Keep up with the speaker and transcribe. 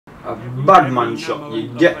A bad man shot, you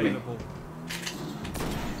get me?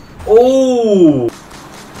 Oh!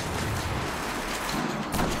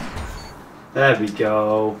 There we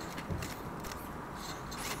go.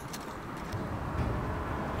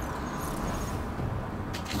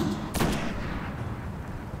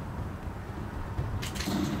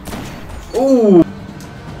 Ooh!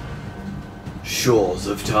 Shores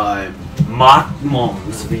of Time. Mark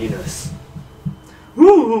Mom's Venus.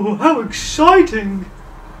 Ooh, how exciting!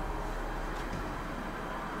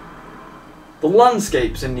 The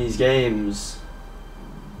landscapes in these games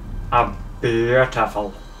are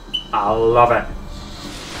beautiful. I love it.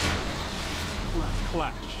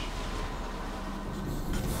 Clash.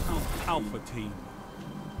 Alpha team.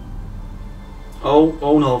 Oh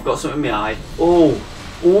no, I've got something in my eye. Oh.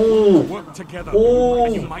 Ooh!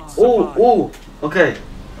 Ooh! Okay,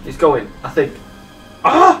 he's going, I think.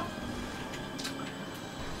 Ah!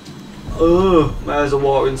 Ugh, my eyes are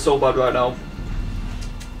watering so bad right now.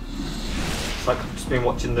 It's like I've just been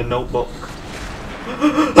watching The Notebook.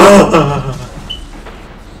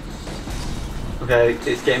 Okay,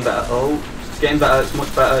 it's getting better. Oh, it's getting better, it's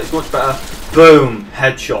much better, it's much better. Boom!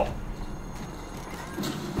 Headshot.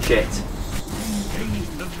 Shit.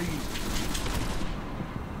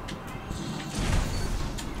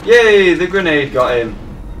 Yay! The grenade got him.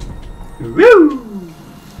 Woo!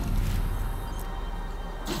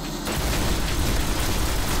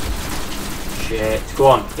 Shit! Go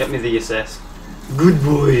on, get me the assist. Good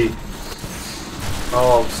boy.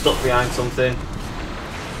 Oh, I'm stuck behind something.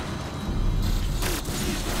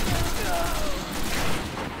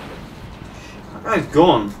 That guy's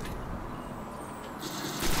gone.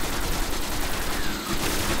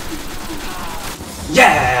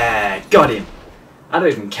 Yeah! Got him. I don't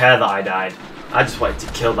even care that I died. I just wanted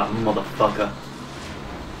to kill that motherfucker.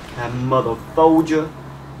 That motherfolger.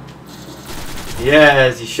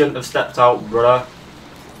 Yes, you shouldn't have stepped out, brother.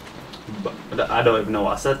 But I don't even know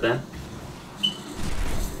what I said then.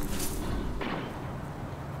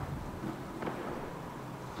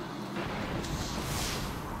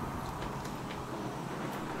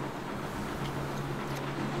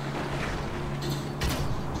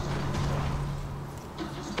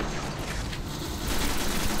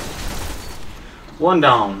 One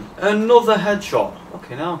down. Another headshot.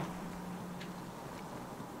 Okay, now.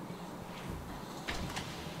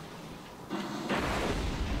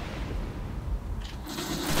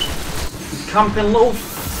 Camping little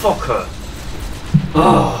fucker.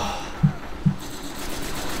 Oh.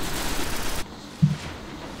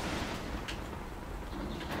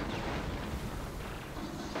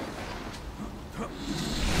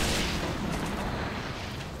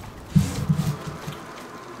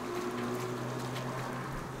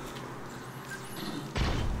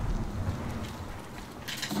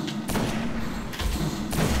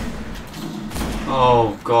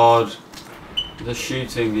 Oh god, the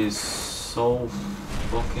shooting is so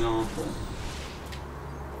fucking awful.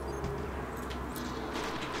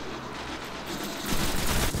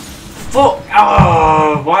 Fuck!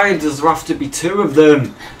 Ah! Why does there have to be two of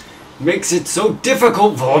them? Makes it so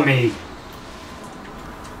difficult for me.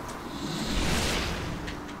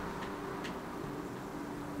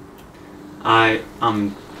 I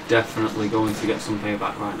am definitely going to get some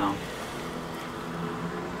payback right now.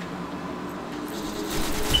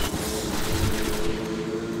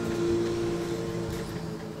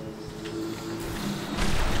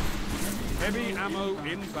 Heavy ammo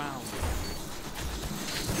inbound.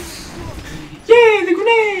 Yay, the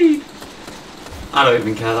grenade! I don't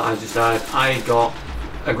even care that I just died. I got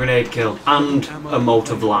a grenade kill and a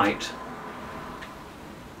motive light.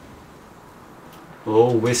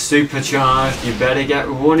 Oh, we're supercharged. You better get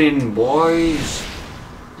running, boys.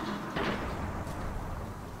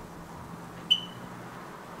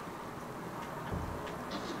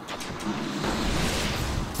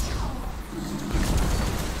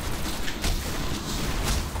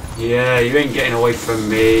 Yeah, you ain't getting away from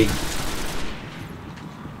me.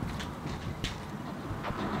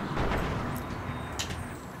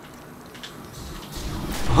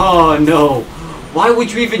 Oh no! Why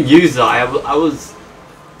would you even use that? I was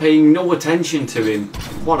paying no attention to him.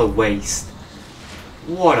 What a waste.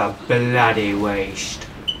 What a bloody waste.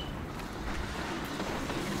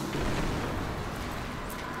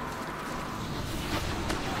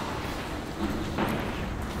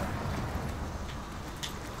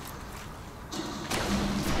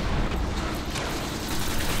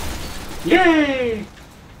 Yay!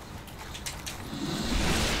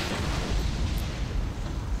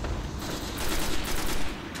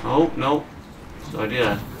 Oh, no. No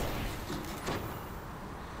idea.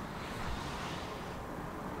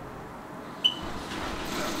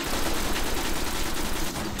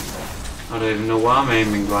 I don't even know where I'm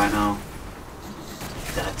aiming right now.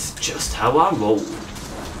 That's just how I roll.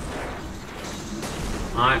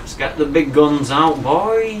 Alright, let's get the big guns out,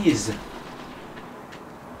 boys.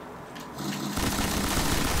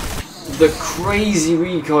 The crazy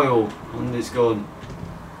recoil on this gun.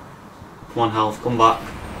 Come on, health, come back.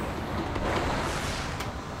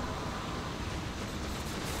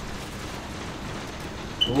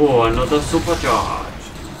 Oh, another supercharge.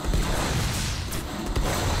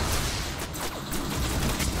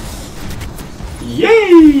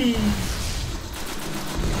 Yay!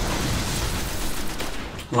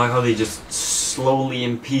 I like how they just slowly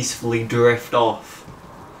and peacefully drift off.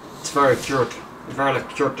 It's very cute. Very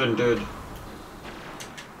cute indeed.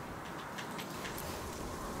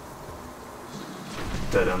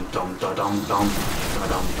 Da-dum dum da-dum dum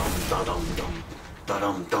da-dum dum da-dum dum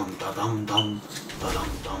da-dum dum da-dum dum da-dum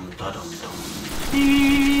dum da-dum dum.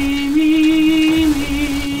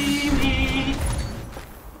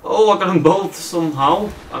 Oh, I got them both somehow.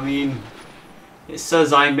 I mean, it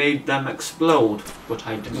says I made them explode, but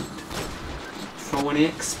I didn't throw any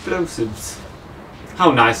explosives.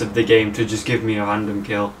 How nice of the game to just give me a random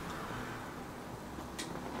kill.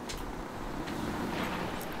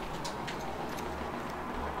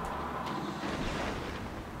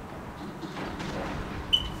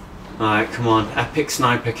 Alright, come on. Epic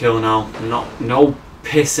sniper kill now. No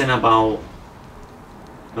pissing about.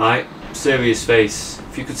 Right? Serious face.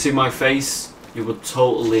 If you could see my face, you would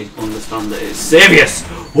totally understand that it's serious.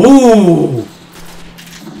 Ooh!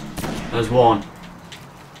 There's one.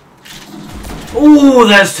 Ooh,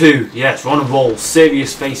 there's two. Yes, we're on a roll.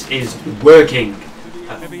 Serious face is working.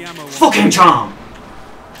 Fucking charm.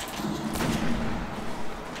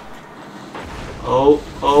 Oh,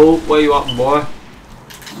 where you at, boy?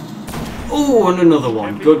 Oh, and another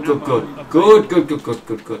one. Good.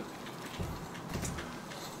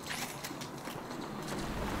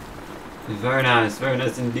 Very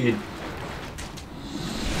nice indeed.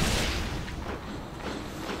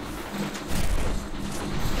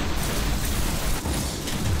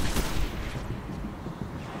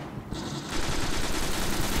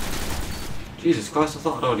 Jesus Christ, I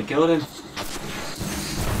thought I'd already killed him.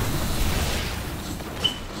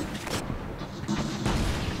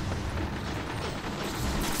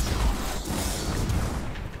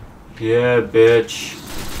 Yeah, bitch.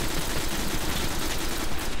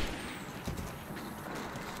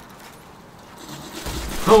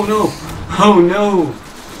 Oh no! Oh no!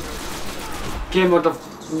 Came out of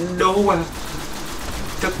nowhere.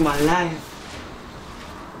 Took my life.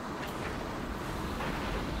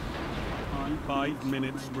 5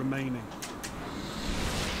 minutes remaining.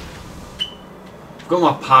 I've got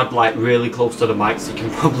my pad like really close to the mic, so you can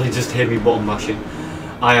probably just hear me button mashing.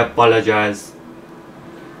 I apologise.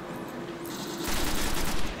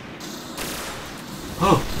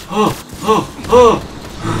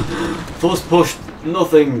 First push,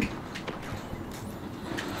 nothing.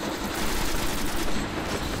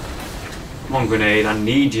 Come on, grenade, I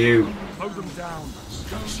need you. Hold them down.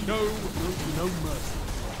 No mercy.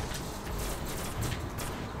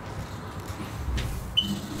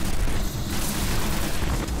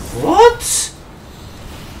 What?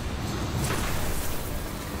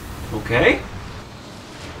 Okay.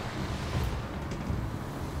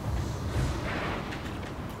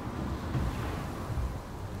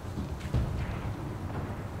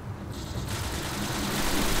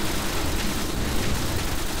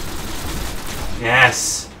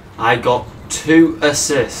 Yes, I got 2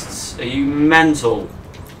 assists. Are you mental?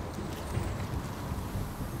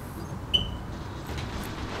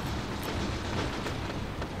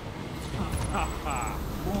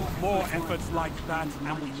 More efforts like that,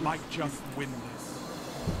 and we might just win this.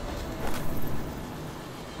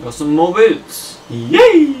 Got some more boots.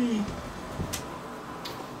 Yay!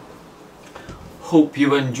 Hope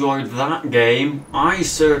you enjoyed that game. I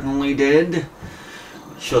certainly did.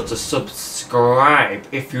 Be sure to subscribe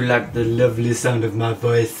if you like the lovely sound of my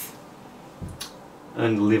voice.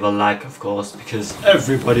 And leave a like, of course, because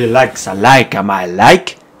everybody likes a like. Am I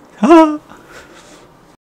like?